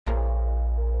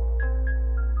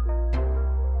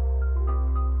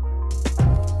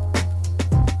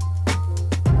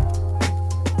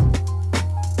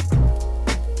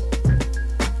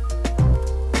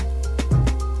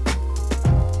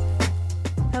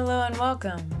Hello and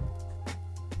welcome.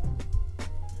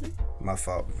 My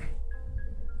fault.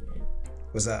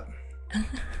 What's up?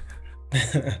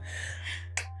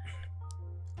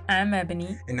 I'm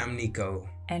Ebony. And I'm Nico.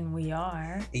 And we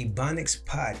are Ebonics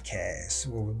Podcast,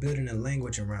 where we're building a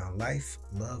language around life,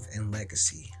 love, and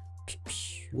legacy.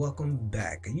 Welcome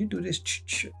back. And you do this,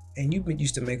 and you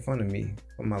used to make fun of me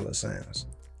for my little sounds.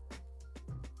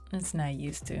 It's not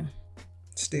used to.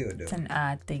 Still do. It's an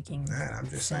odd thinking I'm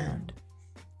just sound. saying.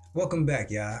 Welcome back,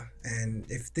 y'all. And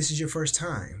if this is your first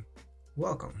time,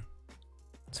 welcome.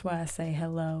 That's why I say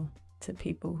hello to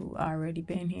people who already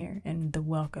been here, and the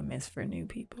welcome is for new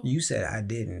people. You said I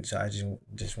didn't, so I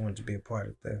just wanted to be a part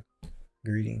of the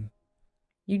greeting.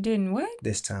 You didn't what?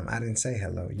 This time I didn't say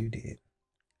hello. You did.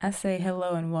 I say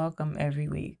hello and welcome every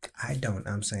week. I don't.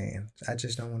 I'm saying I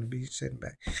just don't want to be sitting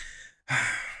back.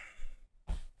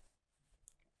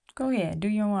 Go ahead, do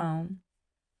your own.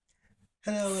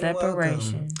 Hello,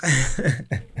 Separation. And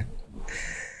welcome.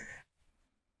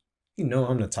 You know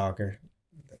I'm the talker.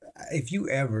 If you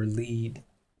ever lead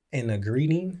in a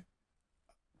greeting,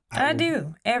 I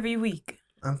do every week.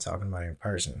 I'm talking about in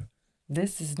person.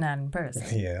 This is not in person.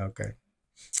 Yeah, okay.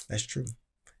 That's true.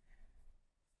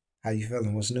 How you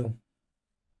feeling? What's new?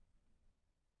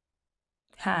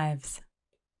 Hives.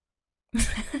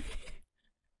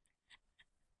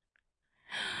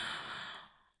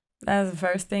 That was the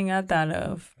first thing I thought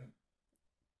of.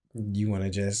 You want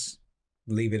to just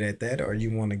leave it at that, or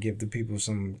you want to give the people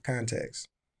some context?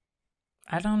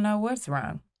 I don't know what's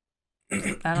wrong.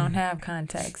 I don't have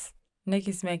context.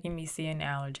 Nikki's making me see an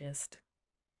allergist.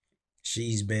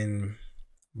 She's been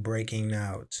breaking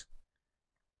out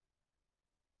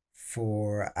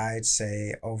for, I'd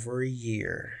say, over a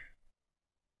year.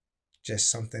 Just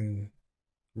something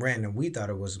random. We thought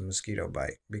it was a mosquito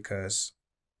bite because...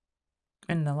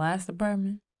 In the last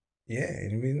apartment? Yeah,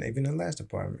 even in the last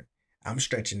apartment. I'm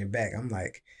stretching it back. I'm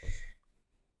like...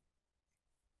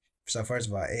 So first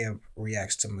of all, Eb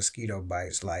reacts to mosquito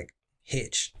bites like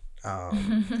Hitch.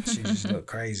 She just look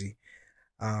crazy.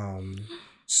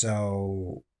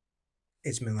 So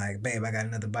it's been like, babe, I got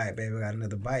another bite. Babe, I got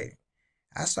another bite.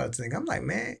 I started to think, I'm like,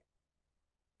 man,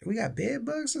 we got bed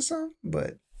bugs or something?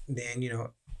 But then,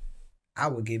 I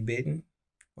would get bitten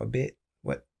or bit.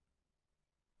 What?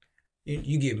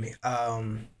 You get me.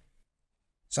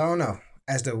 So I don't know.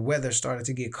 As the weather started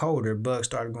to get colder, bugs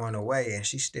started going away, and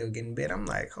she's still getting bit. I'm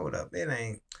like, hold up,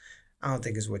 I don't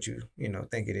think it's what you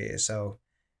think it is. So,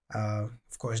 of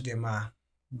course, did my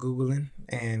Googling,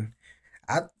 and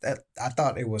I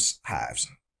thought it was hives.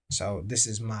 So this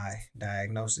is my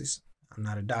diagnosis. I'm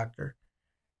not a doctor,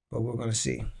 but we're gonna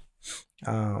see.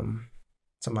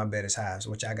 So my bet is hives,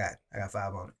 which I got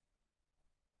 5 on it.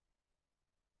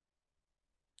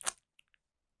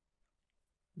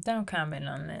 Don't comment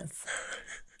on this.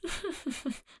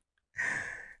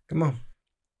 Come on.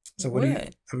 So what do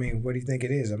you think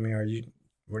it is? What are you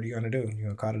gonna do? You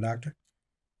gonna call the doctor?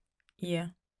 Yeah.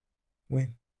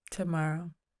 When?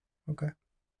 Tomorrow. Okay.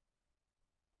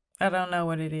 I don't know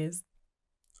what it is.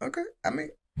 Okay.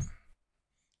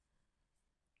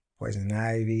 Poison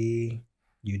ivy.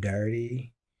 You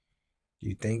dirty.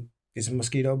 You think it's a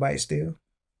mosquito bite still?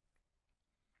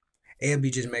 It'll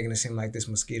be just making it seem like this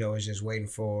mosquito is just waiting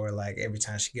for, like, every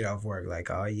time she get off work,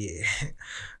 like, oh yeah,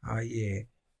 oh yeah,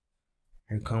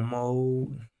 here come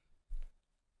old.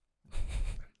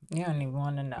 You don't even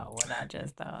want to know what I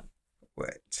just thought.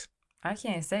 What? I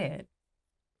can't say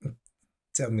it.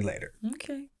 Tell me later.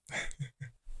 Okay.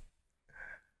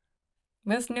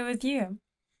 What's new with you?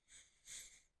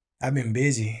 I've been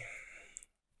busy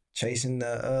chasing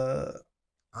the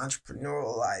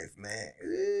entrepreneurial life, man.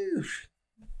 Oof.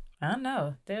 I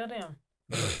know. Tell them.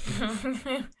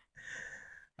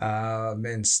 I've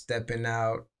been stepping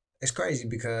out. It's crazy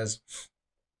because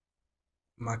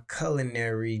my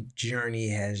culinary journey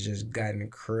has just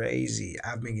gotten crazy.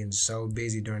 I've been getting so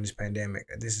busy during this pandemic.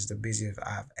 This is the busiest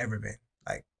I've ever been.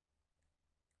 Like,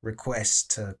 requests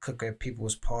to cook at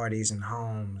people's parties and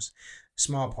homes,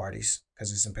 small parties,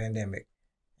 because it's a pandemic,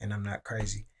 and I'm not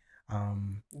crazy.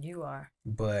 You are.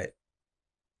 But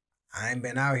I ain't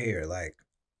been out here. Like,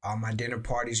 all my dinner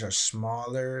parties are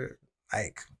smaller.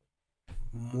 Like,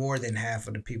 more than half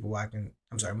of the people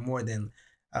more than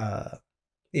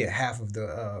half of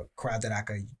the crowd that I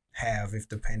could have if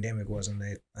the pandemic wasn't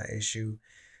an issue.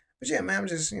 But yeah, man, I'm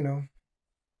just,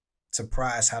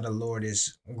 surprised how the Lord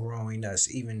is growing us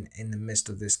even in the midst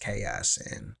of this chaos.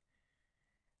 And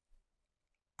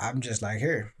I'm just like,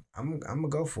 here, I'm gonna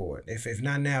go for it. If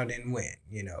not now, then when?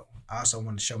 I also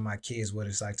want to show my kids what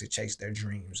it's like to chase their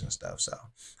dreams and stuff. So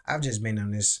I've just been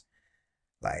on this,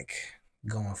 like,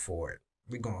 going for it.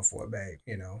 we going for it, babe.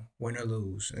 You know, win or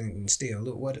lose, and still,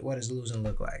 look, what does losing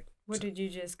look like? What So did you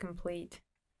just complete?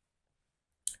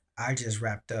 I just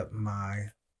wrapped up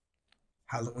my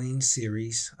Halloween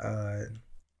series of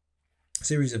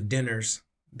dinners.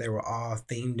 They were all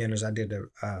themed dinners. I did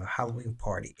a Halloween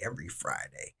party every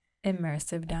Friday.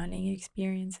 Immersive dining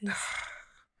experiences,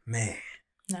 Man,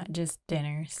 not just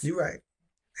dinners. you're right.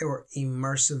 They were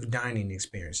immersive dining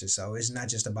experiences. So it's not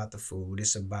just about the food.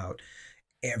 It's about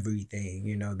everything.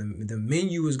 You know, the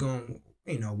menu is going,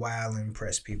 wow and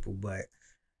impress people. But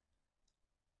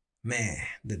man,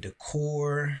 the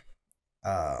decor,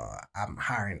 I'm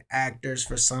hiring actors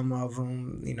for some of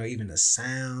them, even the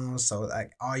sound. So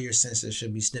like all your senses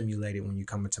should be stimulated when you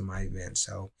come into my event.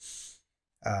 So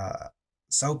uh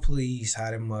so pleased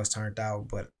how the mugs turned out,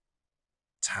 but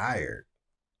tired.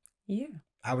 Yeah.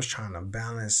 I was trying to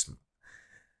balance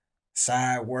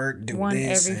side work, do One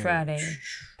this every and Friday.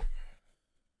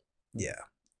 yeah.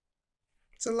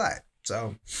 It's a lot.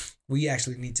 So we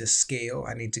actually need to scale.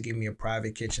 I need to give me a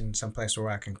private kitchen, someplace where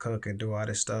I can cook and do all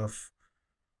this stuff.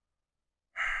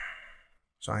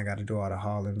 So I ain't got to do all the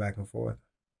hauling back and forth.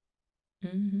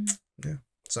 Mm-hmm. Yeah.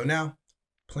 So now,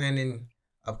 planning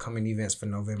upcoming events for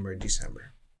November and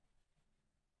December.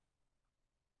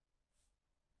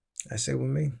 That's it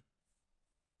with me.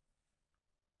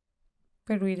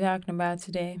 What are we talking about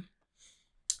today?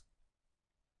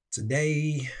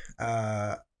 Today,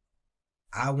 I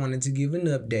wanted to give an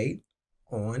update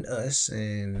on us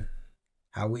and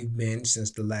how we've been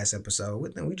since the last episode.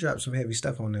 We dropped some heavy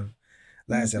stuff on the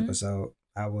last episode.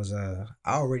 I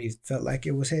already felt like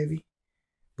it was heavy,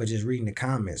 but just reading the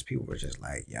comments, people were just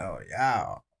like, "Yo,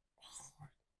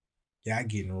 y'all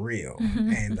getting real,"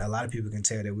 and a lot of people can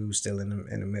tell that we were still in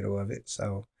the middle of it.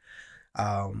 So,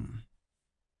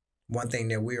 one thing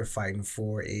that we're fighting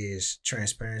for is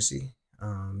transparency,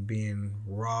 being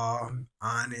raw,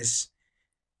 honest,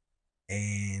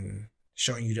 and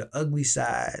showing you the ugly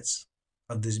sides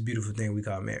of this beautiful thing we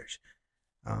call marriage.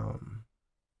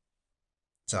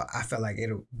 So I felt like it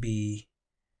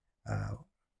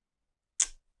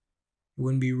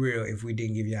wouldn't be real if we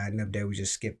didn't give y'all an update. We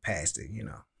just skip past it,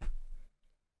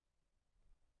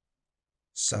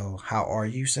 So how are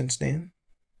you since then?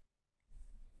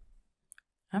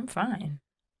 I'm fine.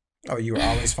 Oh, you were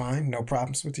always fine? No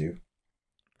problems with you?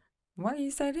 Why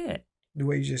you say that? The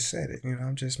way you just said it,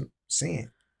 I'm just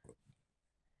saying.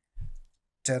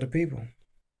 Tell the people.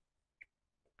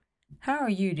 How are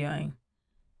you doing?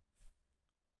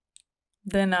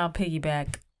 Then I'll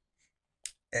piggyback.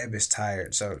 Eb is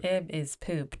tired, so Eb is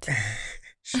pooped.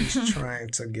 she's trying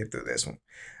to get through this one.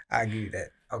 I give you that.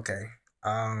 Okay.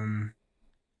 I'm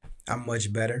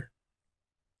much better.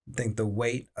 I think the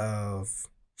weight of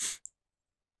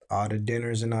all the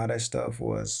dinners and all that stuff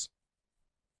was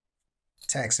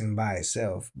taxing by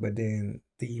itself, but then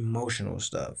the emotional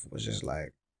stuff was just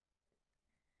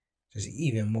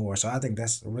even more. So I think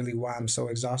that's really why I'm so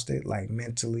exhausted. Like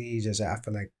mentally, I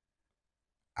feel like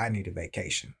I need a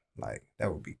vacation. Like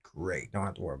that would be great. Don't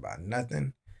have to worry about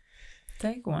nothing.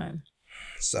 Take one.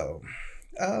 So,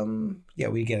 yeah,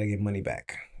 we gotta get money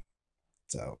back.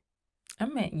 So I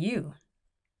meant you.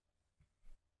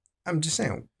 I'm just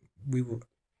saying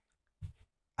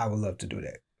I would love to do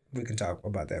that. We can talk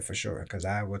about that for sure, because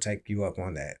I will take you up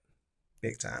on that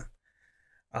big time.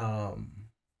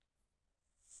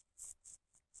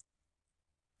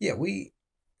 Yeah, we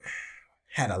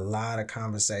had a lot of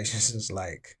conversations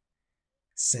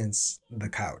since the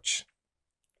couch.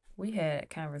 We had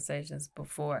conversations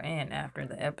before and after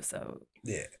the episode.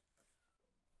 Yeah.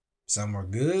 Some were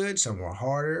good, some were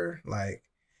harder,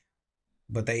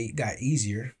 but they got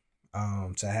easier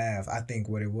to have. I think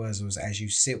what it was as you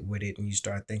sit with it and you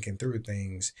start thinking through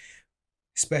things,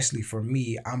 especially for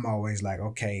me, I'm always like,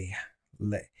 okay,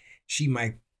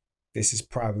 this is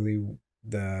probably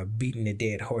the beating the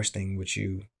dead horse thing with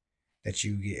you that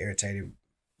you get irritated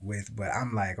with, but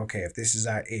I'm like, okay, if this is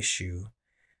our issue,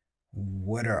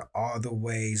 what are all the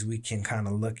ways we can kind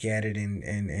of look at it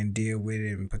and deal with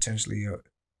it and potentially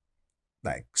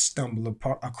stumble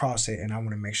across it? And I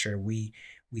want to make sure we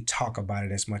talk about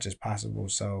it as much as possible,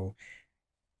 so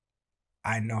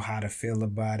I know how to feel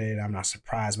about it. I'm not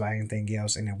surprised by anything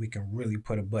else, and then we can really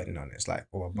put a button on this,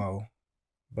 or a bow,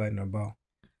 button or bow,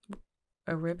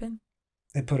 a ribbon.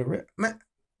 And put a ribbon.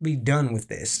 Be done with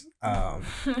this.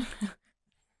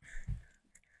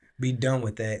 Be done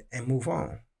with that and move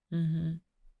on. Mm-hmm.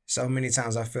 So many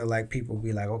times I feel like people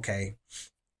be like, okay,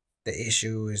 the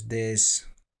issue is this.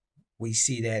 We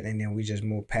see that and then we just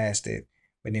move past it.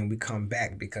 But then we come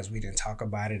back because we didn't talk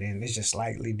about it and it's just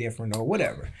slightly different or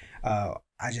whatever.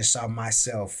 I just saw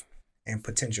myself and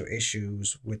potential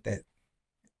issues with that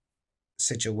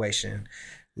situation,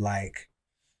 like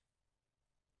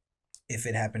if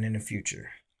it happened in the future,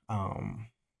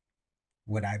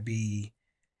 would I be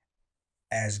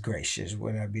as gracious?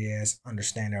 Would I be as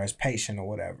understanding or as patient or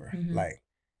whatever? Mhm. Like,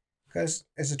 because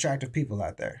it's attractive people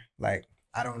out there. Like,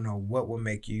 I don't know what will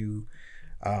make you,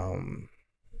 um,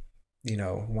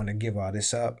 want to give all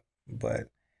this up, but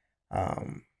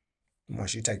um,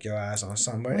 once you take your eyes on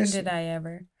somewhere, When it's did I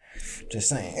ever? just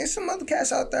saying, it's some other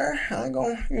cats out there. I ain't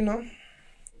gonna,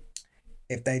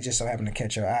 if they just so happen to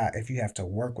catch your eye, if you have to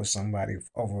work with somebody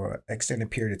over an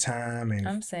extended period of time, and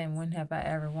I'm saying, when have I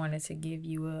ever wanted to give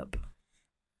you up?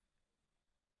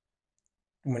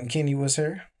 when Kenny was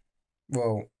here,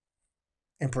 well,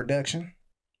 in production,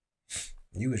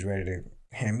 you was ready to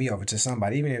hand me over to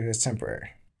somebody, even if it's temporary.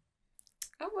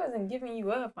 I wasn't giving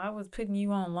you up. I was putting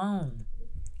you on loan.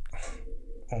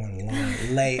 On loan,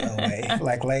 layaway,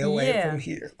 like layaway Yeah. from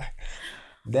here.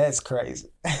 That's crazy.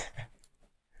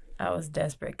 I was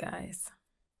desperate, guys.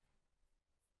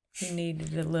 You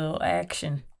needed a little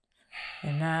action,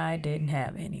 and I didn't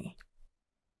have any.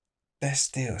 That's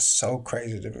still so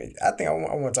crazy to me. I think I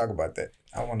want to talk about that.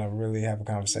 I want to really have a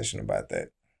conversation about that.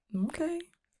 Okay.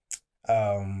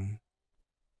 Um,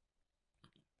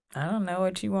 I don't know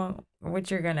what you want, what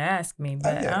you're gonna ask me,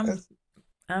 but yeah,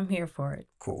 I'm here for it.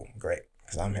 cool, great,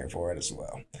 because I'm here for it as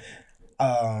well.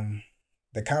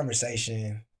 The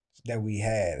conversation that we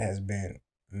had has been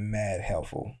mad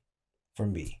helpful for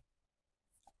me.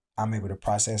 I'm able to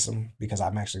process them because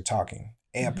I'm actually talking.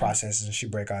 And processes, and she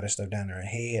break all this stuff down in her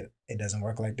head. It doesn't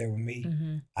work like that with me.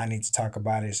 I need to talk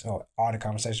about it. So all the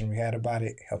conversation we had about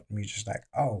it helped me just like,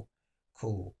 oh,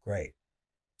 cool, great.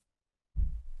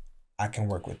 I can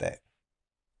work with that.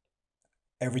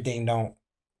 Everything don't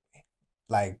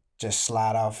like just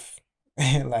slide off.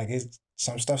 Like it's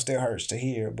some stuff still hurts to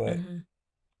hear, but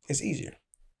it's easier.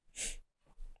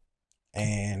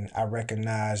 And I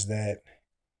recognize that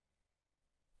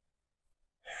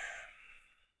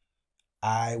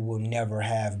I will never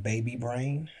have baby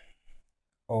brain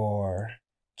or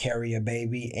carry a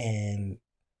baby and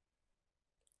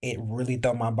it really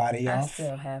throw my body I off.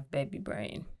 still have baby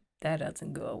brain. That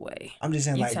doesn't go away. I'm just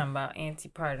saying, You like, talking about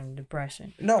antepartum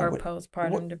depression? no, or but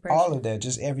postpartum depression? all of that,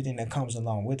 just everything that comes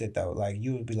along with it, though. Like,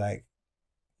 you would be like,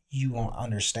 you won't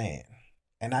understand,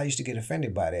 and I used to get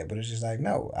offended by that, but it's just like,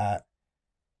 no,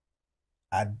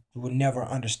 I would never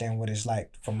understand what it's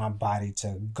like for my body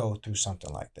to go through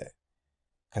something like that,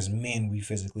 because men, we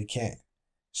physically can't.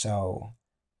 So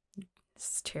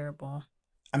It's terrible.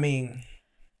 I mean,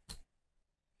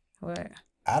 What?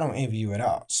 I don't envy you at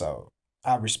all. So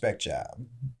I respect y'all,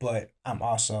 but I'm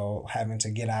also having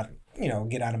to get out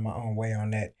of my own way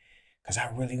on that, because I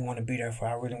really want to be there for.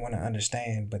 I really want to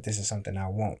understand, but this is something I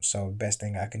want. So the best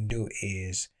thing I can do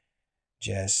is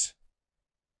just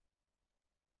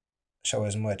show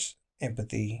as much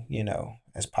empathy,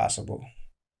 as possible,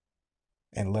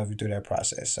 and love you through that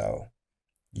process. So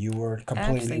you were I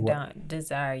completely. actually don't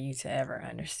desire you to ever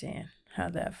understand how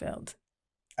that felt.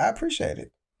 I appreciate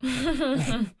it.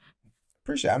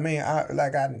 Appreciate. I mean, I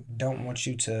don't want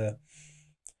you to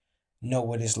know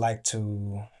what it's like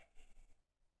to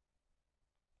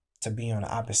be on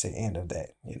the opposite end of that.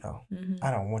 I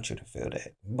don't want you to feel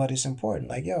that, but it's important.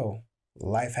 Like, yo,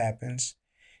 life happens.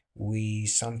 We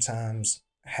sometimes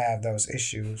have those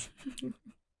issues.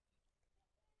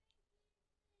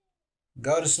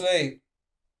 Go to sleep.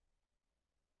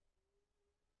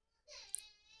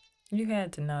 You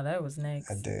had to know that was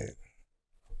next. I did.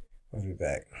 We'll be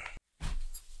back.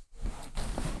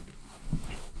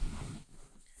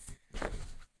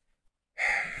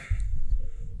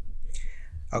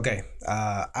 Okay,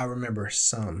 I remember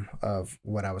some of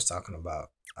what I was talking about.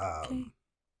 Okay.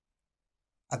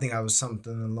 I think I was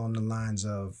something along the lines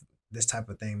of this type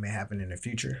of thing may happen in the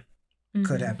future,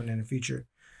 could happen in the future.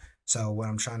 So what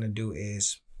I'm trying to do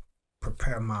is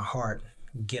prepare my heart,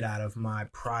 get out of my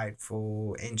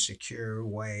prideful, insecure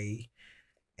way,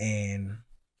 and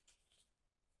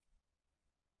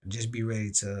just be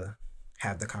ready to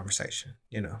have the conversation.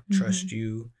 Trust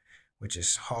you, which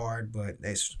is hard, but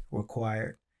it's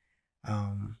required.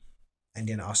 And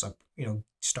then also,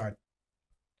 start,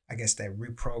 I guess, that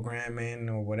reprogramming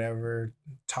or whatever,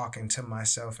 talking to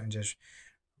myself and just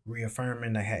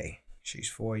reaffirming that, hey, she's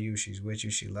for you, she's with you,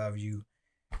 she love you.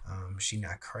 She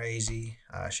not crazy.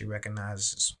 She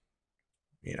recognizes,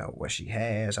 what she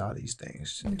has, all these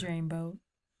things. Dreamboat.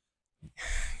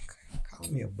 Call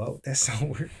me a boat. That's so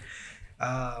weird.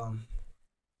 All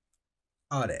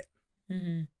that.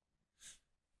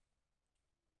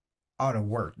 All the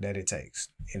work that it takes,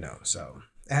 so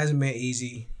it hasn't been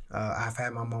easy. I've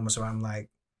had my moments where I'm like,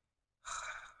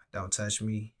 don't touch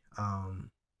me.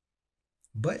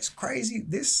 But it's crazy.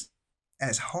 This,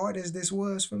 as hard as this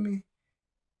was for me,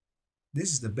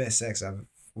 this is the best sex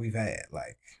we've had.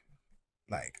 Like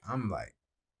I'm like,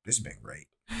 this has been great.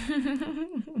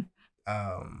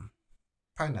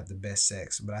 Probably not the best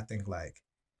sex, but I think like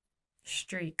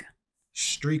Streak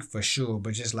for sure.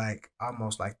 But just like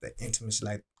almost like the intimacy,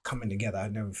 like coming together. I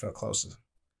never felt closer,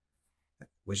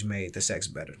 which made the sex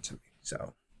better to me.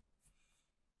 So,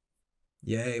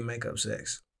 yay, makeup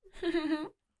sex.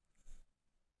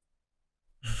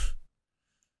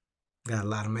 Got a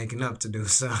lot of making up to do,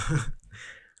 so.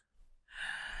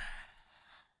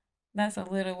 That's a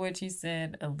little what you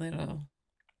said, a little.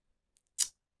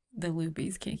 The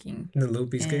loopy's kicking. The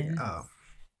loopy's kicking? Oh.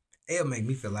 It'll make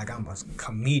me feel like I'm a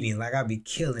comedian, like I be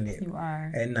killing it. You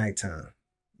are. At nighttime.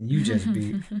 You just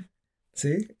be.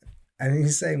 See? I didn't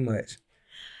even say much.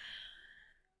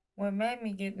 What made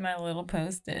me get my little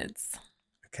Post-its?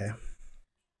 Okay.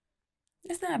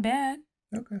 It's not bad.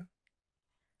 Okay.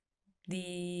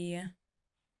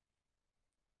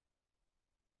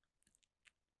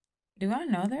 Do I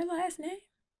know their last name?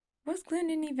 What's Glenn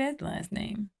and Yvette's last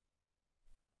name?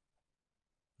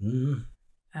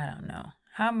 I don't know.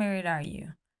 How Married Are You?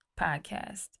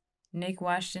 Podcast. Nick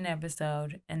watched an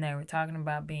episode and they were talking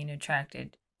about being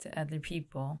attracted to other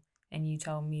people, and you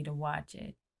told me to watch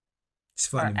it. It's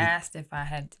funny. Or asked if I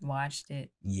had watched it.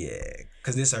 Yeah,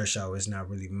 because this her show is not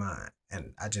really mine.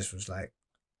 And I just was like,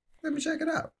 let me check it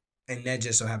out. And that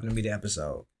just so happened to be the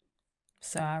episode.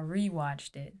 So I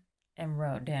rewatched it and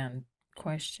wrote down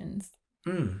questions.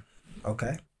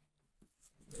 Okay.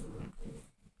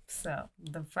 So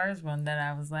the first one that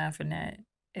I was laughing at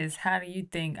is, how do you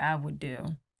think I would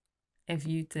do if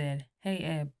you said, hey,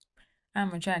 Eb,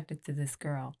 I'm attracted to this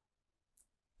girl?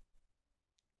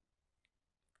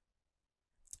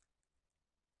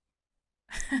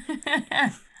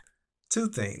 Two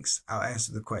things. I'll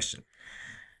answer the question.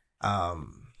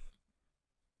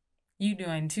 You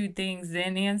doing two things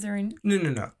then answering?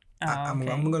 No. Oh,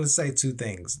 I'm going to say two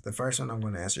things. The first one, I'm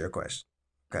going to answer your question.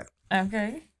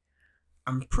 Okay.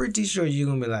 I'm pretty sure you're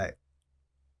going to be like,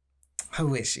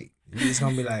 who is she? You're just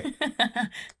going to be like,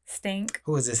 Stink.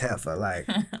 Who is this heifer? Like,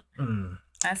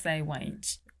 I say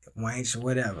Wanch. Wanch,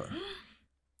 whatever.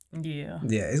 Yeah.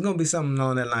 Yeah, it's going to be something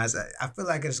along that lines. I feel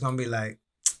like it's going to be like,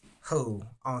 who?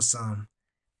 On some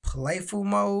playful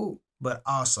mode, but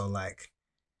also like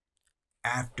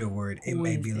afterward, it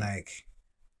may be like,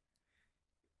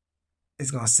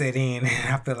 it's going to set in,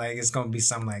 and I feel like it's going to be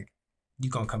something like, you're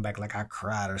going to come back like I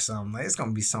cried or something. Like, it's going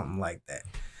to be something like that.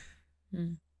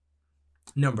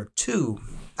 Number two,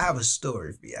 I have a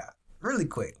story for y'all. Really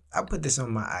quick. I put this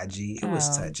on my IG. It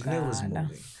was touching. God. It was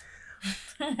moving.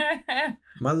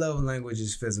 My love language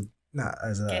is physical. Not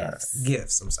as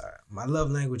gifts. I'm sorry. My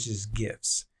love language is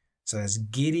gifts. So it's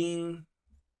getting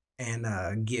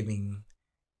and giving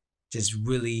just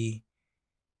really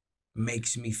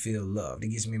makes me feel loved. It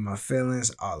gives me my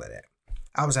feelings, all of that.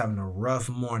 I was having a rough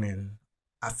morning.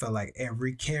 I felt like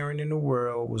every Karen in the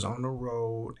world was on the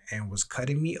road and was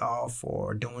cutting me off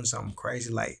or doing something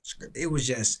crazy. Like, it was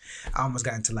just, I almost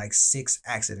got into like 6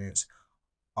 accidents,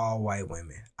 all white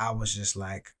women. I was just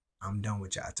like, I'm done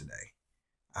with y'all today.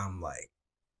 I'm like,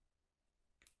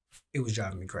 it was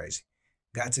driving me crazy.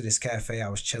 Got to this cafe I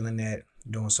was chilling at,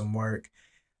 doing some work.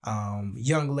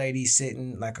 Young lady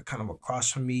sitting like kind of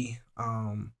across from me.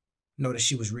 Noticed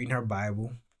she was reading her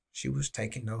Bible. She was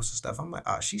taking notes and stuff. I'm like,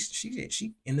 oh, she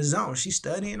in the zone. She's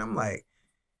studying. I'm like,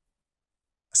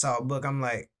 I saw a book. I'm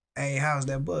like, hey, how's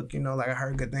that book? You know, like I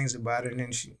heard good things about it. And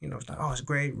then she, was like, oh, it's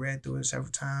great. Read through it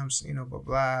several times, blah,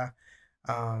 blah.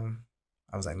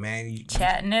 I was like, man,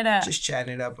 chatting it up. Just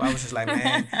chatting it up. I was just like,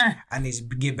 man, I need to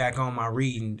get back on my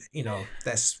reading.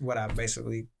 That's what I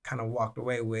basically kind of walked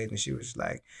away with. And she was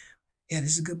like, yeah,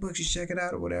 this is a good book. You should check it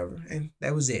out or whatever. And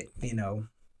that was it.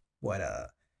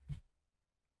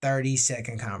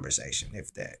 30-second conversation,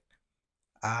 if that.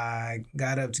 I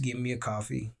got up to get me a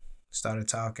coffee, started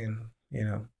talking,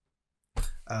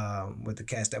 with the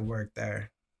cats that worked there.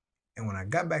 And when I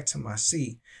got back to my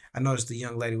seat, I noticed the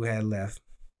young lady who had left,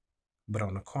 but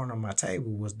on the corner of my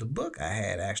table was the book I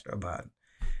had asked her about.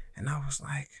 And I was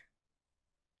like,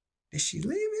 did she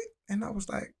leave it? And I was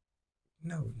like,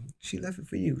 no, she left it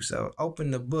for you. So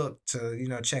opened the book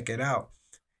to, check it out.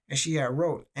 And she had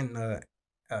wrote in the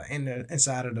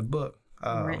inside of the book,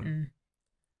 written.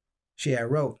 She had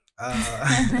wrote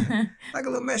like a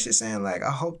little message saying like,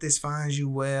 I hope this finds you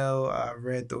well. I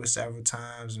read through it several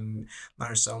times and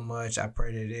learned so much. I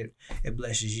pray that it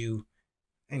blesses you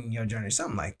in your journey,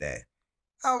 something like that.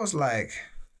 I was like,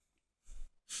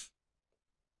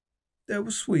 that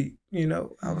was sweet. You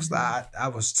know, I was Mhm. like, I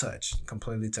was touched,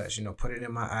 completely touched. You know, put it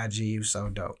in my IG. It was so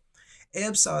dope.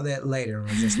 Eb saw that later and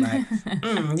was just like,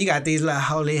 you got these little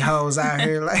holy hoes out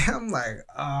here. Like, I'm like,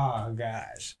 oh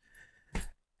gosh.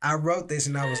 I wrote this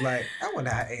and I was like, I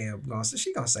wonder how Eb gonna say.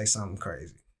 She gonna say something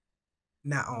crazy,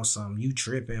 not on some you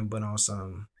tripping, but on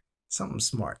something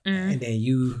smart. Mm. And then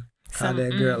you call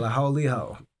that girl a holy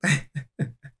hoe.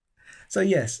 So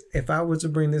yes, if I were to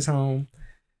bring this home,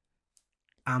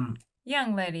 I'm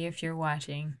Young lady, if you're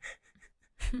watching,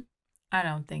 I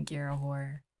don't think you're a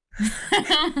whore.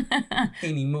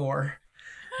 anymore.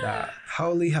 The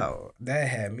holy hoe that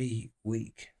had me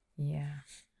weak. Yeah.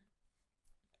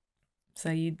 So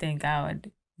you think I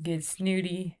would get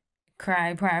snooty,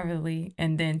 cry privately,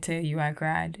 and then tell you I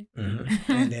cried?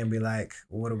 And then be like,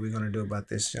 what are we gonna do about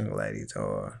this young lady?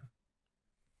 Or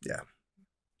yeah,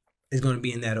 it's gonna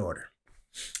be in that order.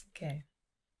 Okay.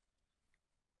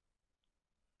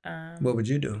 What would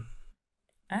you do?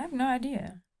 I have no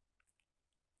idea.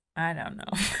 I don't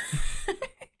know.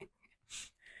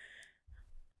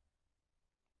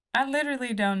 I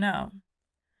literally don't know.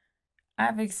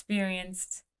 I've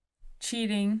experienced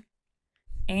cheating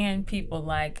and people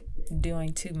like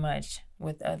doing too much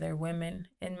with other women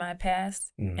in my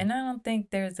past. And I don't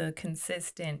think there's a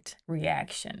consistent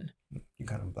reaction. You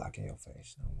kind of blocking your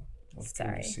face.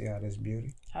 Sorry. See all this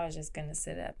beauty? I was just going to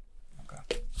sit up.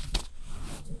 Okay.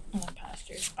 My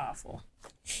posture is awful.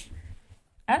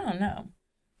 I don't know.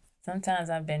 Sometimes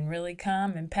I've been really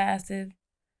calm and passive.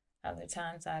 Other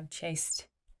times I've chased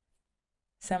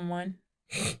someone.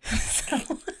 She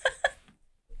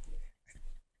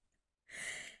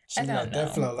let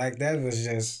that flow. Like that was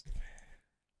just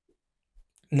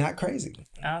not crazy.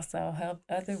 I also helped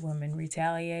other women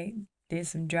retaliate. Did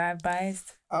some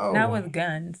drive-bys. Oh. Not with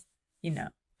guns. You know,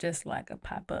 just like a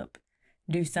pop-up.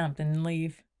 Do something and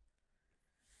leave.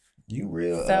 You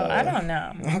real. So I don't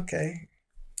know. Okay.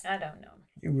 I don't know.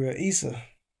 You real Issa.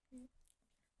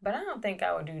 But I don't think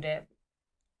I would do that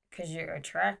because you're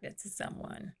attracted to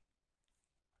someone.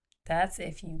 That's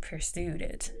if you pursued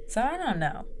it. So I don't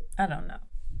know.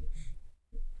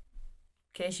 In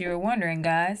case you were wondering,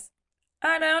 guys,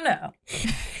 I don't know.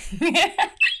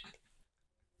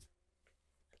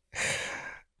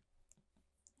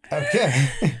 Okay.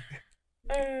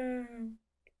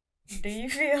 Do you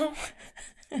feel?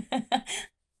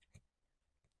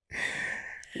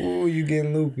 Ooh, you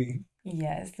getting loopy.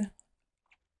 Yes.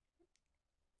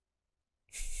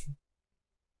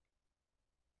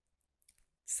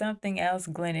 Something else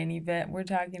Glenn and Yvette were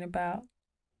talking about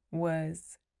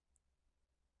was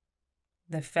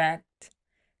the fact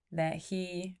that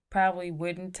he probably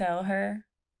wouldn't tell her,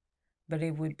 but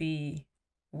it would be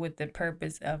with the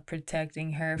purpose of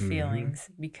protecting her feelings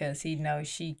because he knows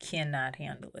she cannot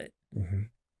handle it.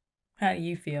 How do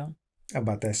you feel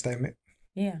about that statement?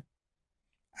 Yeah.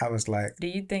 I was like, do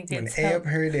you think when Eb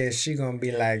heard this, she gonna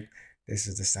be like, this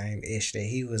is the same ish that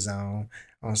he was on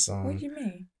some. What do you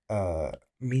mean?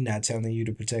 Me not telling you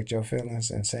to protect your feelings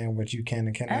and saying what you can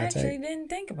and cannot take. I actually didn't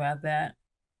think about that.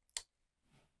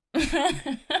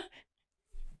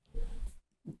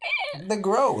 The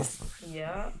growth.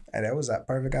 Yeah. And that was a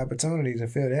perfect opportunity to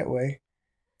feel that way.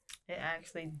 It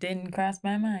actually didn't cross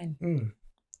my mind.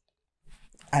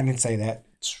 I didn't say that.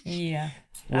 Yeah.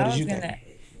 What did you think?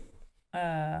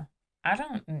 I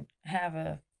don't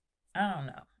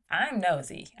know. I'm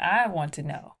nosy. I want to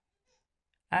know.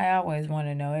 I always want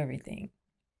to know everything.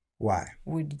 Why?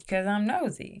 Because I'm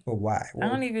nosy. But why? I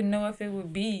don't even know if it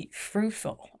would be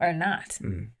fruitful or not.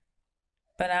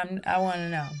 But I want to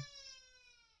know.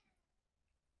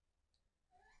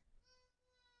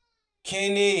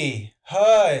 Kenny,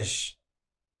 hush.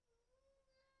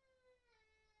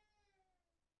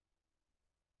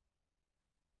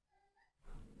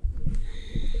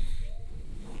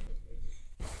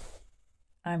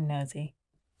 I'm nosy.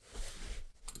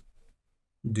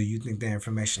 Do you think the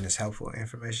information is helpful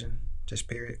information? Just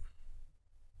period?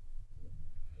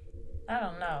 I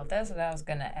don't know. That's what I was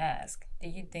going to ask. Do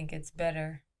you think it's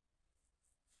better?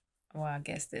 Well, I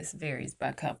guess this varies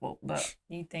by couple, but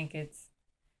do you think it's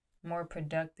more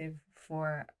productive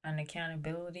for an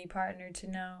accountability partner to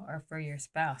know or for your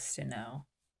spouse to know?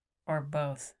 Or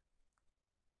both?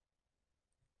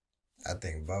 I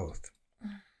think both.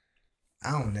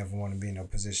 I don't never want to be in a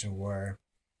position where,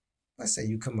 let's say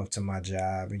you come up to my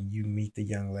job and you meet the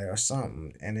young lady or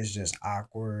something and it's just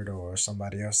awkward or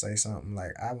somebody else say something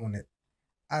like, I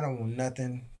don't want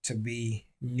nothing to be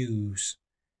news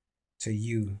to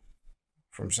you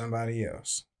from somebody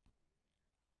else.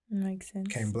 Makes sense.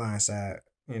 Can't blindside,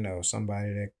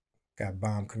 somebody that got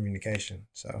bomb communication.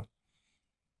 So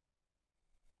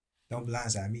Don't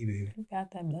blindside me, baby. You got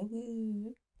that blood.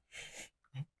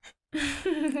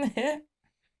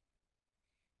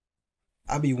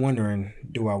 I be wondering,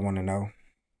 do I want to know?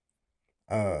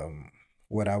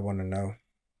 What I want to know.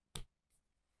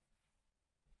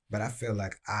 But I feel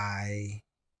like I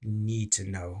need to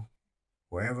know.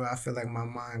 Wherever I feel like my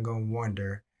mind gonna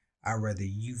wander, I'd rather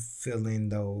you fill in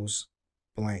those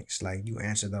blanks, like you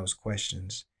answer those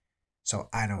questions, so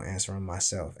I don't answer them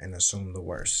myself and assume the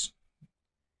worst.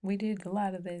 We did a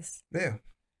lot of this. Yeah,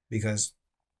 because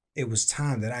it was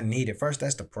time that I needed. First,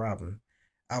 that's the problem.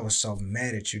 I was so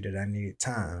mad at you that I needed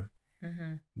time,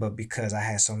 Mm-hmm. but because I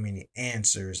had so many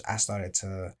answers, I started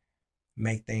to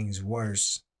make things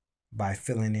worse by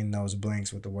filling in those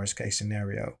blanks with the worst case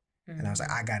scenario. And I was like,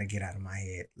 I got to get out of my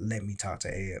head. Let me talk to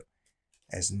Eb.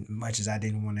 As much as I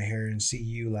didn't want to hear and see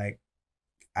you, like,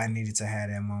 I needed to have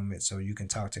that moment so you can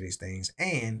talk to these things.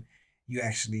 And you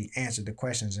actually answered the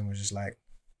questions and was just like,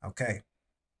 okay,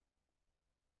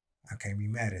 I can't be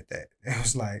mad at that. It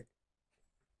was like,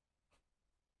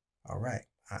 all right,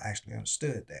 I actually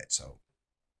understood that. So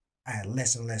I had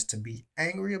less and less to be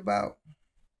angry about,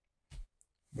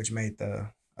 which made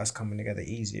us coming together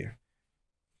easier,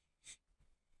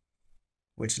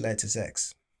 which led to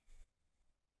sex.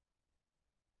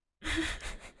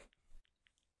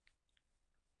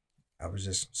 I was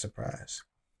just surprised.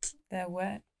 That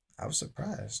what? I was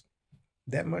surprised.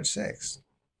 That much sex.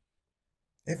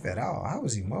 If at all. I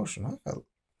was emotional. I felt,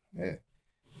 yeah.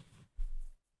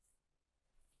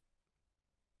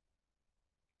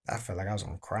 I felt like I was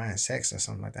on crying sex or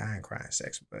something like that. I ain't crying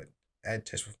sex, but I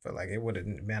just felt like it would have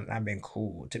not been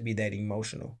cool to be that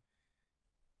emotional.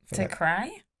 To Like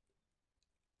cry?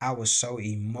 I was so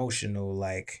emotional,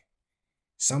 like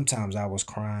sometimes I was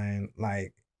crying,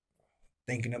 like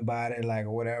thinking about it, like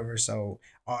whatever. So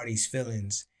all these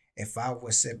feelings, if I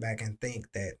would sit back and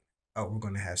think that, oh, we're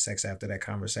gonna have sex after that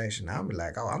conversation, I'll be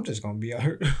like, oh, I'm just gonna be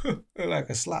like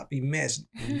a sloppy mess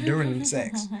during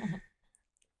sex.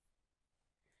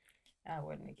 I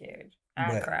wouldn't have cared.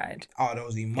 I But cried. all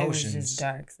those emotions, it was just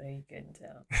dark, so you couldn't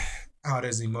tell. all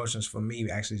those emotions for me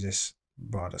actually just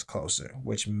brought us closer,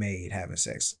 which made having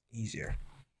sex easier.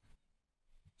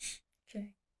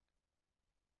 Okay.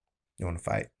 You want to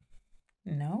fight?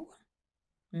 No.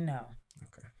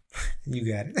 Okay. You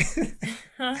got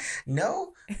it.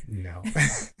 No? No.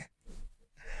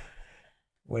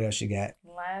 What else you got?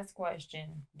 Last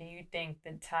question. Do you think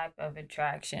the type of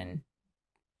attraction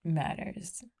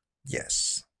matters?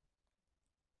 Yes.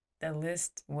 The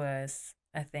list was,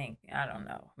 I don't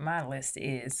know. My list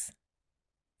is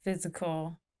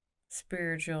physical,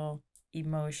 spiritual,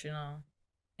 emotional,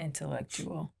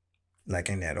 intellectual. Like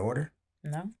in that order?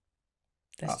 No?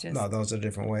 That's just. No, those are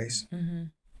different ways. Mm-hmm.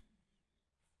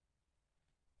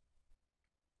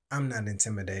 I'm not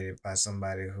intimidated by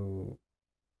somebody who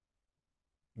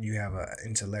you have an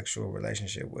intellectual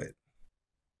relationship with.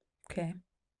 Okay.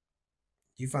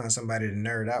 You find somebody to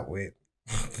nerd out with,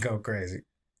 go crazy.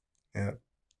 Yep.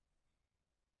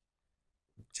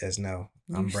 Just know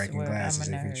I'm breaking glasses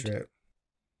if you trip.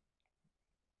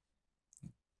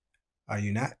 Are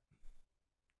you not?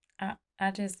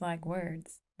 I just like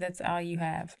words. That's all you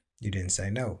have. You didn't say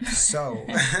no. So,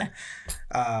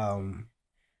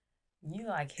 you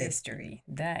like history.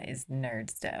 That is nerd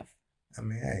stuff. I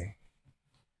mean, hey,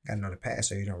 gotta know the past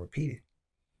so you don't repeat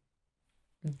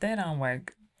it. That don't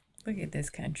work. Look at this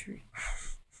country.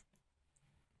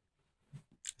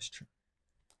 That's true.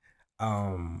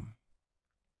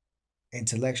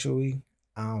 Intellectually,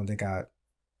 I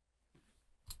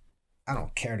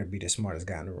don't care to be the smartest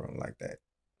guy in the room like that.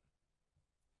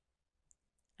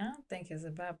 I don't think it's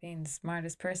about being the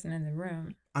smartest person in the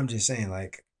room. I'm just saying,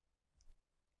 like,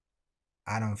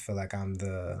 I don't feel like I'm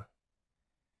the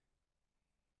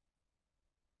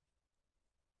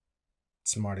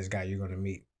smartest guy you're gonna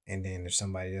meet. And then if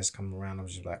somebody else come around, I'm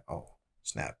just like, oh,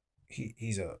 snap.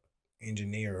 He's a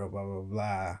engineer or blah, blah,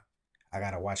 blah. I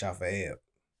gotta watch out for Eb.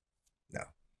 No.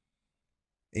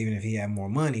 Even if he had more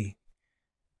money,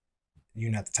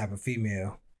 you're not the type of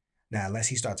female. Now, unless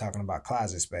he start talking about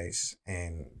closet space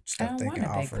and stuff they can offer. I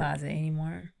don't want a big closet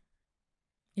anymore.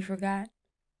 You forgot?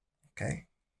 Okay.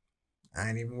 I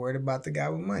ain't even worried about the guy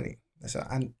with money. So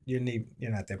you're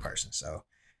not that person. So,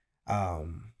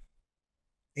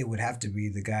 it would have to be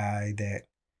the guy that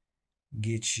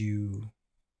gets you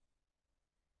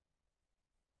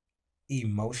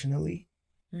emotionally,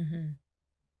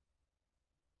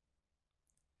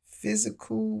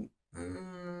 physical,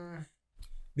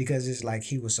 because it's like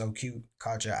he was so cute,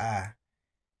 caught your eye,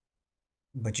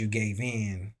 but you gave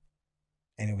in,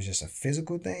 and it was just a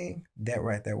physical thing. That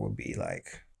right there would be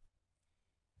like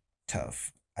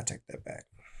tough. I take that back.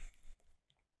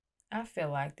 I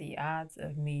feel like the odds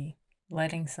of me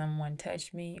letting someone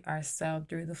touch me are so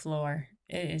through the floor.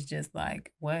 It is just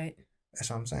like, what? That's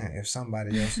what I'm saying. If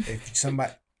somebody else, if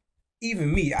somebody,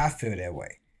 even me, I feel that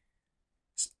way.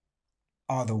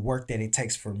 All the work that it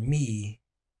takes for me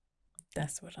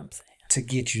That's what I'm saying. to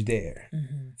get you there.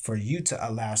 Mm-hmm. For you to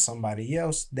allow somebody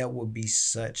else, that would be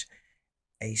such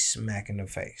a smack in the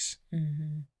face.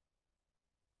 Mm-hmm.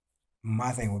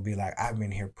 My thing would be like, I've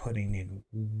been here putting in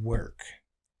work.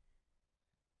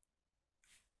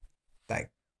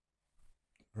 Like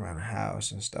around the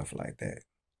house and stuff like that.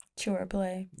 Chore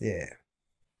play. Yeah.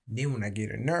 Then when I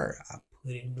get a nerve, I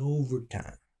put in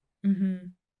overtime. Mm-hmm.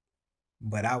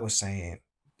 But I was saying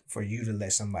for you to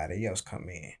let somebody else come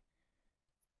in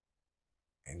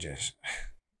and just,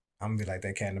 I'm gonna be like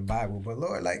that cat in the Bible, but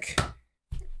Lord, like,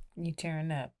 you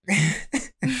tearing up.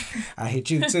 I hit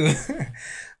you too.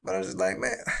 But I was just like,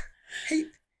 man, he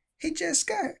just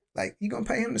got, like, you gonna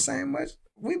pay him the same much?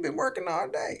 We've been working all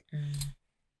day.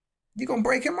 You gonna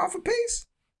break him off a piece?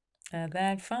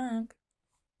 That funk.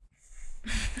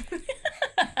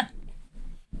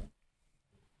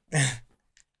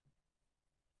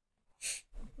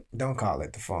 Don't call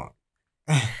it the funk.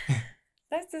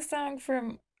 That's the song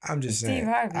from I'm just Steve saying.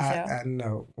 Harvey show. I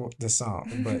know the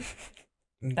song, but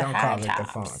don't high call it the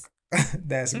tops. funk.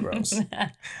 That's gross.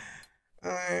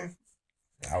 I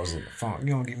was in the funk. You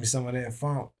gonna give me some of that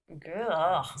funk?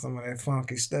 Ugh. Some of that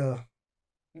funky stuff.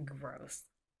 Gross.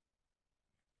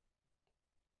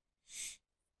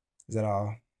 Is that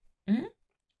all? Mm-hmm.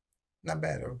 Not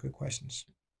bad though. Good questions.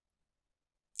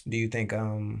 Do you think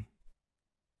all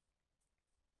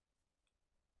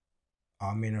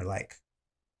men are like,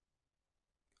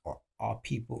 or all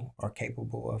people are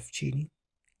capable of cheating?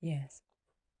 Yes.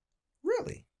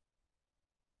 Really?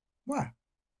 Why?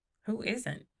 Who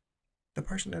isn't? The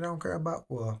person that don't care about,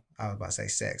 well, I was about to say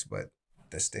sex, but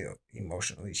they're still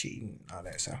emotionally cheating and all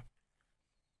that. So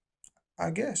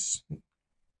I guess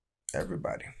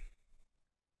everybody.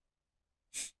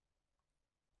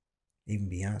 Even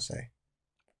Beyonce.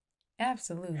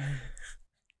 Absolutely.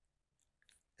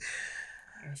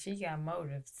 And she got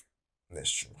motives.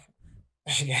 That's true.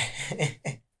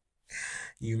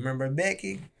 You remember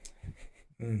Becky?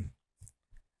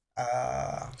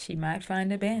 She might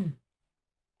find a Ben.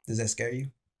 Does that scare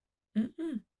you?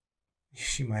 Mm-mm.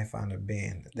 She might find a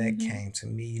band. That came to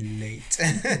me late.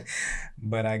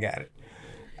 But I got it.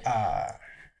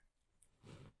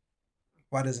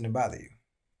 Why doesn't it bother you?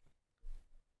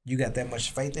 You got that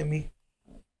much faith in me?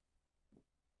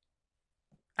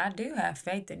 I do have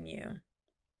faith in you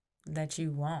that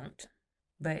you won't.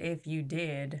 But if you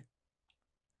did,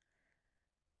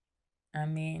 I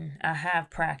mean, I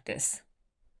have practice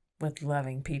with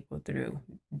loving people through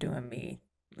doing me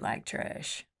like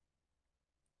trash.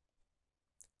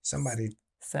 Somebody.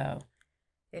 So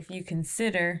if you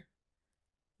consider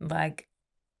like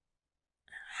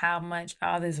how much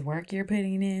all this work you're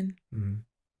putting in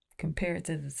compared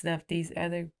to the stuff these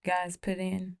other guys put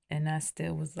in, and I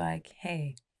still was like,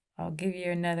 hey, I'll give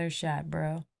you another shot,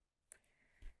 bro.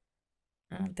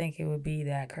 I don't think it would be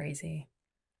that crazy.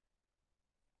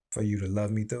 For you to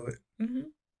love me through it? Mm-hmm.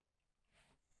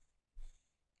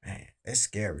 Man, it's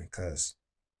scary because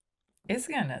it's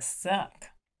gonna suck.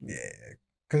 Yeah,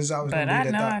 because I was. But I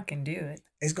know I can do it.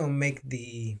 It's gonna make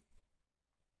the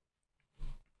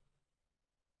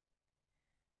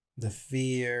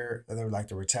fear, or like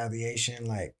the retaliation,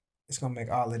 like it's gonna make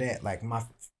all of that, like my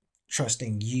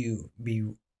trusting you, be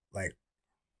like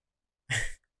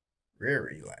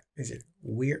reary. Like, is it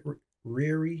weird?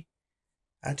 Reary?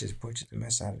 I just butchered the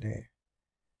mess out of that.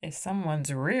 If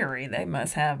someone's reary, they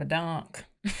must have a donk.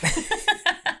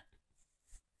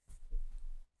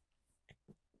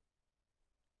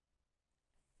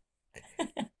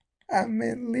 I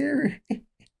meant leery.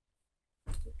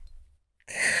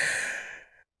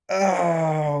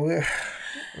 Oh,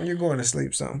 you're going to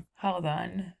sleep, son. Hold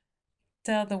on.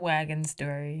 Tell the wagon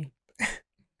story. You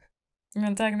know what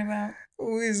I'm talking about?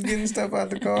 We was getting stuff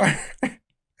out the car.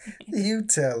 You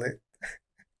tell it.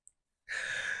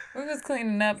 We was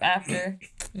cleaning up after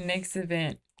Nick's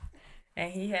event,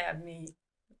 and he had me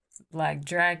like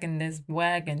dragging this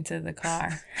wagon to the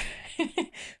car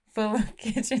full of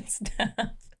kitchen stuff.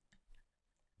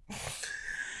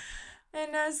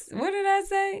 And what did I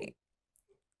say?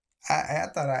 I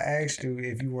thought I asked you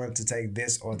if you wanted to take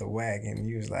this or the wagon.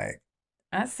 You was like,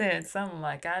 I said something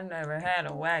like, I never had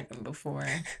a wagon before.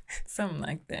 Something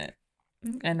like that.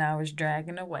 And I was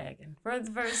dragging a wagon for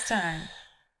the first time.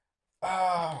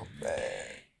 Oh, man.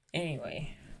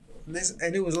 Anyway.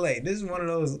 And it was late. This is one of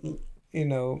those,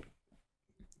 late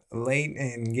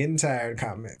and getting tired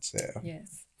comments. Yeah.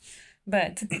 Yes.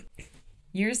 But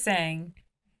you're saying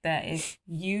that if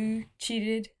you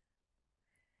cheated,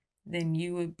 then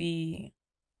you would be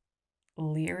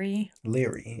leery.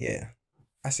 Leery, yeah.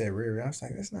 I said Riri. I was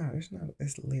like, it's not,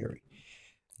 it's Leary.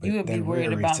 You But would be that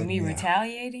worried Riri about took me me out.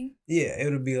 retaliating? Yeah,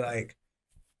 it would be like,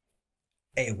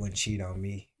 it wouldn't cheat on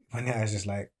me. But now it's just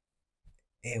like,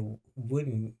 it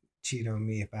wouldn't cheat on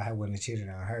me if I wouldn't have cheated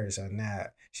on her. So now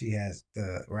she has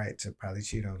the right to probably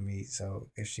cheat on me. So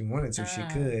if she wanted to, she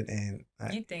could. And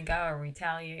You think I would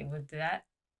retaliate with that?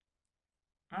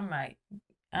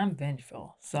 I'm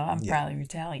vengeful, so I'm probably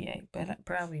retaliate, but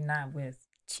probably not with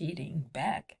cheating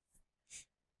back.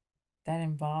 That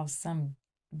involves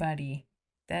somebody.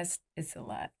 It's a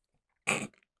lot. what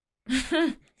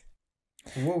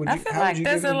would you? I feel like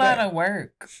that's a lot of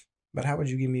work. But how would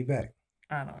you give me back?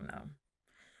 I don't know.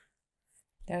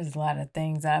 There's a lot of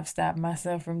things I've stopped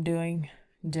myself from doing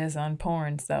just on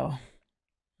porn, so.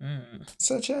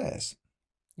 Such as?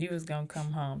 You was gonna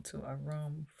come home to a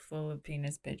room full of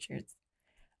penis pictures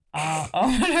all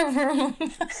over the room.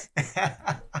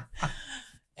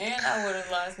 And I would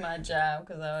have lost my job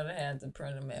because I would have had to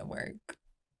print them at work.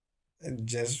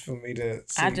 Just for me to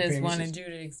see I just wanted you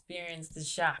to experience the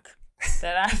shock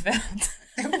that I felt.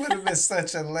 It would have been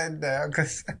such a letdown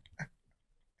because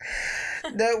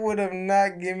that would have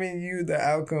not given you the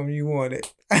outcome you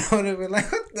wanted. I would have been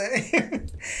like, what the hell?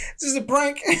 Is this a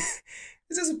prank? Is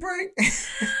this a prank?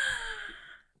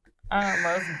 I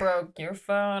almost broke your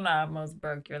phone. I almost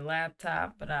broke your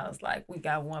laptop. But I was like, we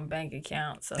got one bank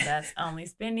account, so that's only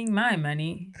spending my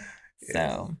money.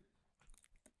 So,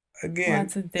 again,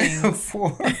 lots of things.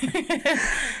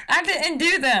 I didn't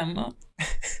do them.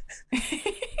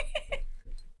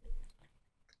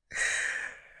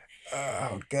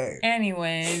 Okay.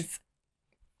 Anyways.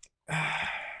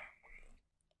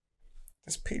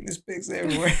 There's penis pics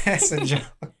everywhere. That's a joke.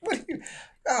 What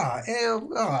are you?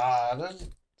 There's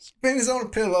penis on the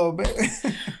pillow, baby.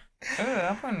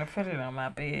 I'm gonna put it on my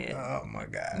bed. Oh my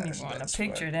gosh. You want to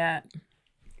picture that?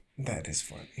 That is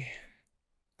funny.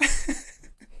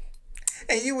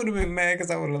 Hey, you would have been mad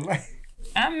because I would have liked.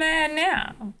 I'm mad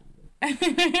now.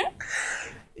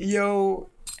 Yo,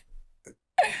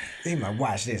 he might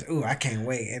watch this. Ooh, I can't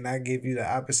wait. And I give you the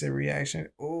opposite reaction.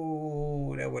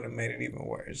 Ooh, that would have made it even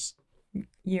worse.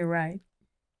 You're right.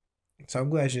 So I'm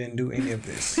glad you didn't do any of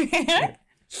this.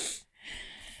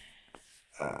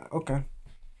 Okay.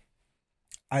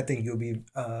 I think you'll be,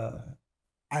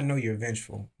 I know you're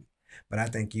vengeful, but I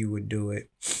think you would do it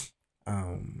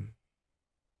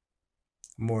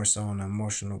more so on an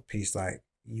emotional piece, like,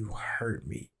 you hurt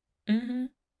me. Mm-hmm.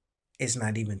 It's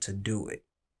not even to do it.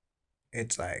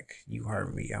 It's like, you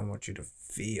hurt me. I want you to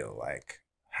feel like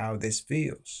how this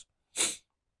feels.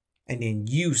 And then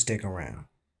you stick around.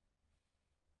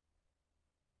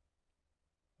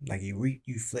 Like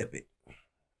you flip it.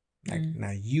 Like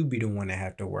now you be the one that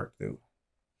have to work through.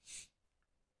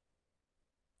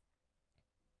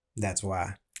 That's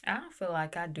why. I don't feel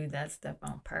like I do that stuff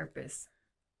on purpose.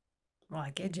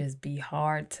 Like it just be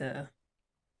hard to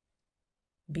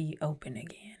be open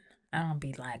again. I don't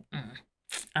be like,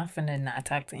 I'm finna not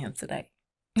talk to him today.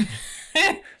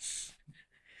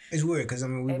 It's weird because I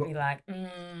mean they be like,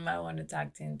 I want to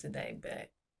talk to him today,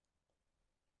 but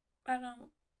I don't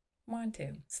want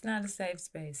to. It's not a safe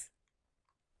space.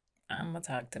 I'm gonna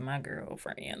talk to my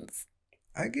girlfriends.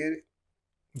 I get it,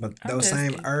 but those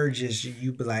same urges,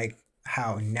 you be like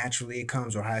how naturally it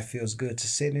comes or how it feels good to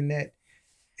sit in that.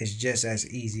 It's just as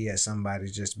easy as somebody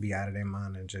just be out of their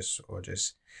mind and just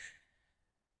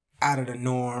out of the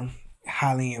norm,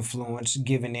 highly influenced,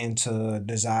 giving in to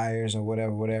desires or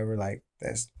whatever. Like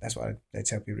that's why they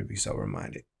tell people to be sober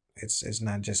minded. It's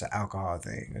not just an alcohol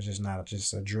thing. It's just not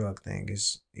just a drug thing.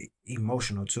 It's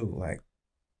emotional too. Like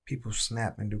people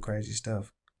snap and do crazy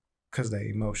stuff because they're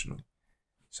emotional.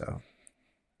 So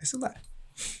it's a lot.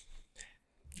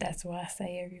 That's why I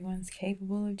say everyone's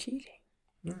capable of cheating.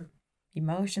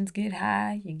 Emotions get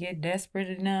high, you get desperate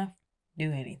enough,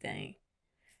 do anything.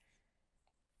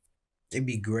 It'd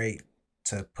be great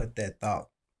to put that thought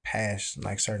past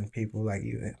like certain people like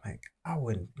you. Like, I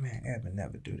wouldn't, Ed would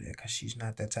never do that because she's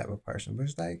not that type of person. But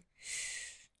it's like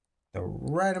the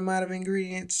right amount of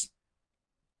ingredients,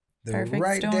 the perfect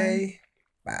right storm. Day.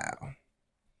 Wow.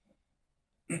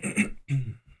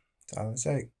 That's all it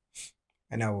takes.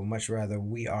 And I would much rather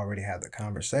we already have the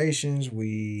conversations.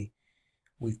 We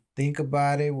think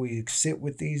about it. We sit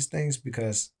with these things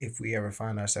because if we ever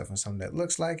find ourselves in something that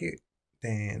looks like it,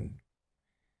 then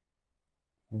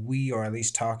we are at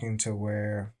least talking to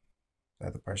where the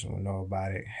other person will know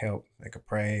about it, help, they could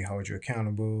pray, hold you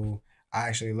accountable. I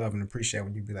actually love and appreciate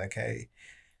when you be like, hey,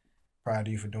 proud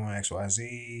of you for doing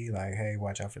XYZ. Like, hey,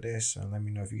 watch out for this, and let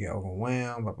me know if you get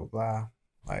overwhelmed. Blah blah blah.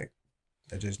 Like,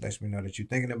 that just lets me know that you're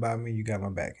thinking about me. You got my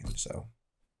back, and so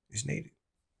it's needed.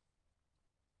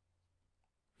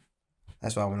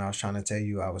 That's why when I was trying to tell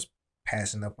you I was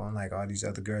passing up on like all these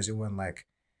other girls, it wasn't like,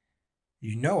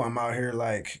 I'm out here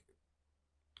like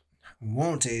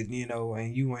wanted,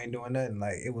 and you ain't doing nothing.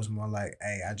 Like, it was more like,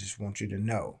 hey, I just want you to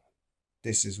know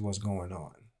this is what's going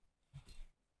on,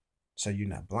 so you're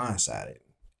not blindsided.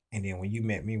 And then when you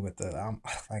met me with the I'm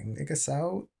like nigga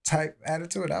so type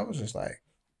attitude, I was just like,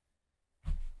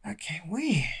 I can't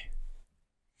win.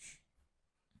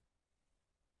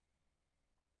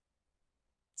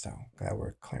 So glad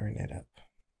we're clearing it up.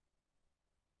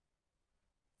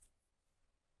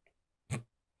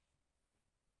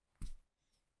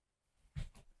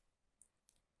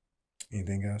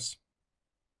 Anything else?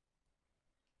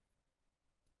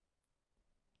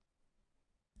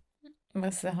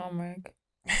 What's the homework?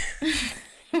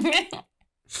 I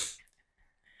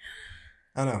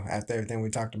don't know. After everything we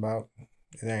talked about,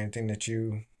 is there anything that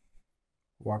you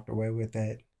walked away with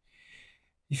that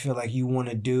you feel like you want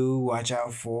to do, watch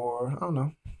out for? I don't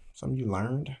know. Something you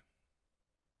learned?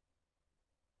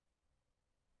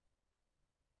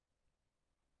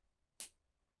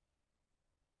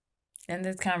 In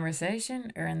this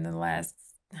conversation or in the last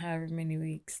however many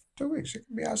weeks? 2 weeks. It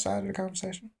could be outside of the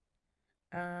conversation.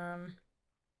 I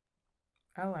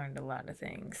learned a lot of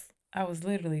things. I was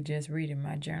literally just reading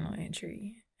my journal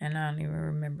entry and I don't even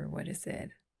remember what it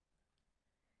said.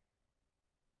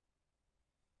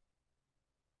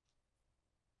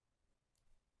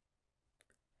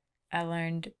 I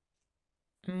learned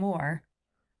more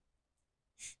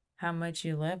how much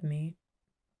you love me.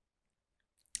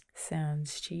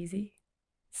 Sounds cheesy.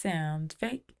 Sounds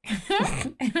fake.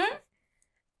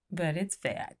 But it's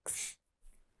facts.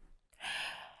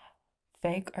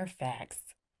 Fake or facts?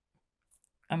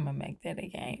 I'm gonna make that a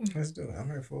game. Let's do it. I'm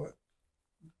here for it.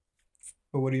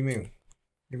 But what do you mean?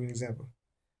 Give me an example.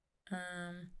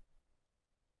 When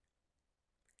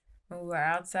we were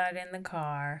outside in the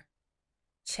car,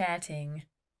 chatting.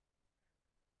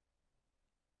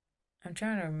 I'm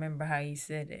trying to remember how you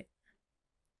said it.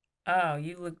 Oh,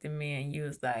 you looked at me and you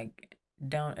was like,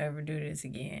 don't ever do this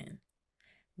again.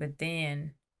 But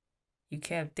then you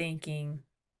kept thinking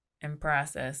and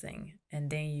processing. And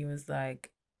then you was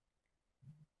like,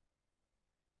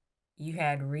 you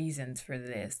had reasons for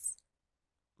this.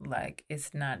 Like,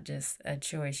 it's not just a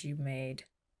choice you made.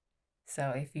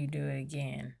 So if you do it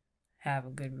again, have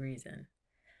a good reason.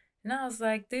 And I was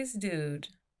like, this dude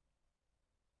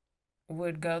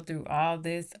would go through all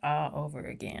this all over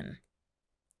again.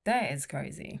 That is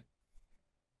crazy.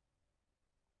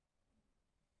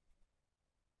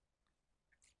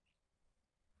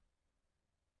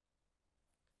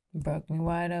 Broke me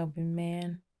wide open,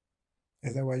 man.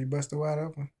 Is that why you busted wide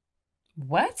open?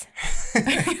 What?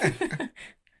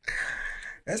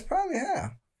 That's probably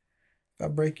how. If I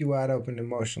break you wide open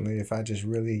emotionally, if I just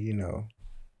really,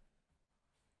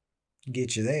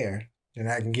 get you there, then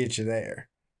I can get you there.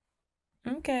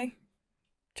 Okay.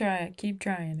 Try it. Keep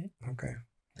trying it. Okay.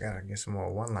 I gotta get some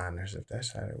more one-liners if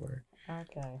that's how it works.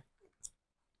 Okay.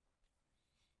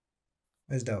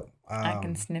 That's dope. I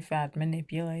can sniff out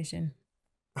manipulation.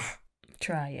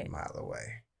 Try it. A mile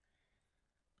away.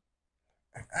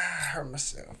 I hurt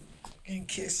myself. Can't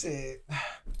kiss it.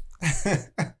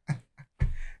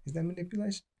 Is that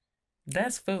manipulation?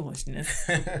 That's foolishness.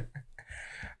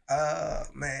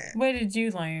 Man. What did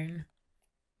you learn?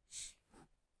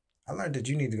 I learned that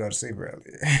you need to go to sleep early.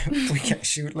 We can't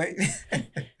shoot late.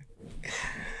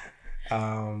 I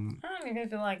don't even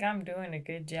feel like I'm doing a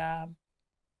good job.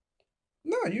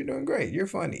 No, you're doing great. You're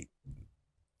funny.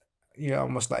 You're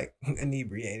almost like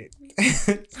inebriated.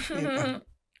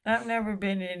 I've never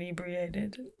been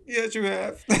inebriated. Yes, you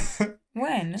have.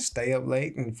 When? Stay up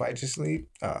late and fight your sleep.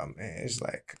 Oh man, it's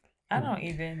like I don't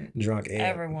even drunk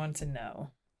ever want to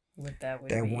know what that would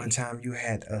be. That one time you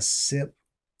had a sip.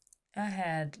 I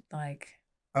had like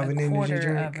of a an quarter energy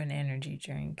drink. of an energy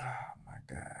drink. Oh my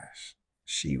gosh.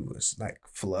 She was like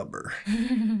flubber.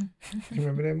 You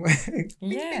remember that one?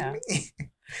 Yeah.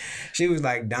 She was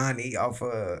like Donnie off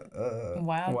of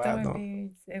Wild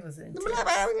Thornberries. It was intense.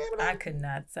 I could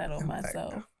not settle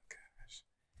myself. Like, oh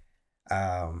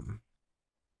gosh.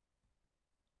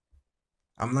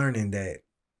 I'm learning that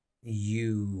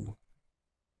you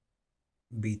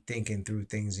be thinking through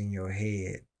things in your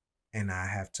head, and I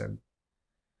have to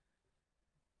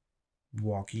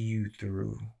walk you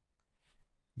through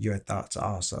your thoughts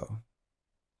also.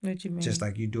 What you mean? Just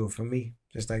like you do it for me.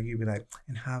 Just like you be like,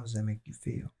 and how does that make you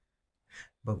feel?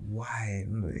 But why?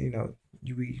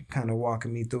 You be kind of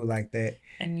walking me through like that.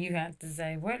 And you have to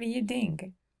say, what do you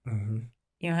think? Mm-hmm.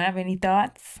 You don't have any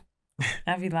thoughts?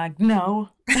 I'd be like, no.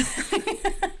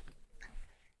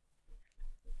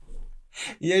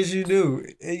 Yes, you do.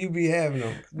 And you be having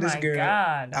them. This My girl,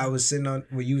 God. I was sitting on,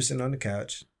 you were sitting on the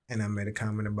couch, and I made a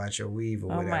comment about your weave or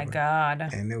whatever. Oh my God.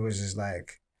 And it was just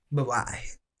like, but why?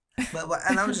 But why?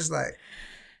 And I was just like,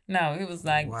 no, it was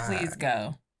like, why? Please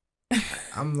go.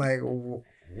 I'm like,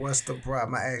 what's the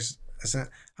problem? I asked,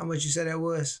 how much you said that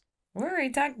was? We already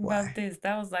talked about this.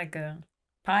 That was like a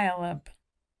pile up.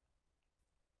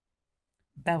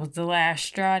 That was the last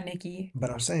straw, Nikki.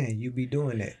 But I'm saying, you be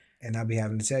doing it. And I'll be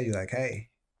having to tell you, like, hey,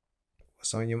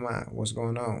 what's on your mind? What's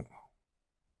going on?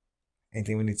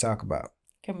 Anything we need to talk about?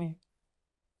 Come here.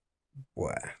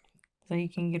 What? So you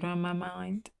can get on my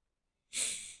mind.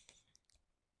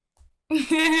 You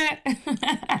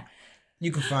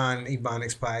can find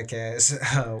Ebonics Podcast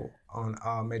on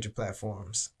all major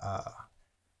platforms.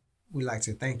 We'd like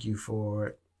to thank you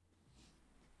for...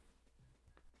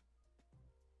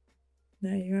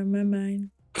 Now you're on my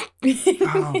mind.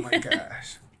 Oh my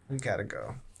gosh. We gotta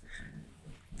go.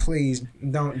 Please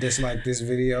don't dislike this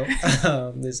video,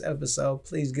 this episode.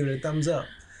 Please give it a thumbs up.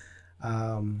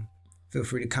 Feel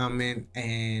free to comment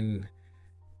and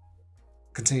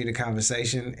continue the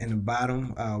conversation in the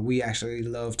bottom. We actually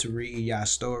love to read y'all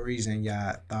stories and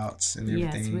y'all thoughts and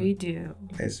everything. Yes, we do.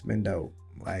 It's been dope.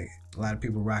 Like, a lot of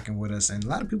people rocking with us, and a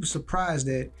lot of people surprised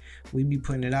that we be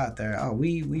putting it out there. Oh,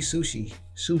 we sushi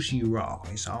raw.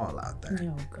 It's all out there.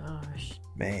 Oh gosh,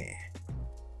 man.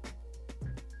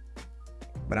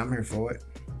 But I'm here for it.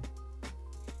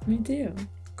 Me too.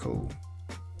 Cool.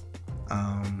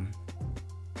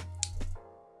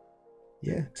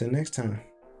 Yeah, till next time.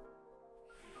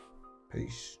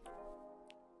 Peace.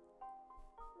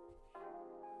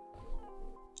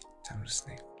 Time to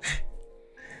sleep.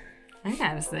 I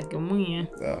gotta second win.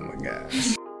 Oh my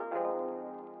gosh.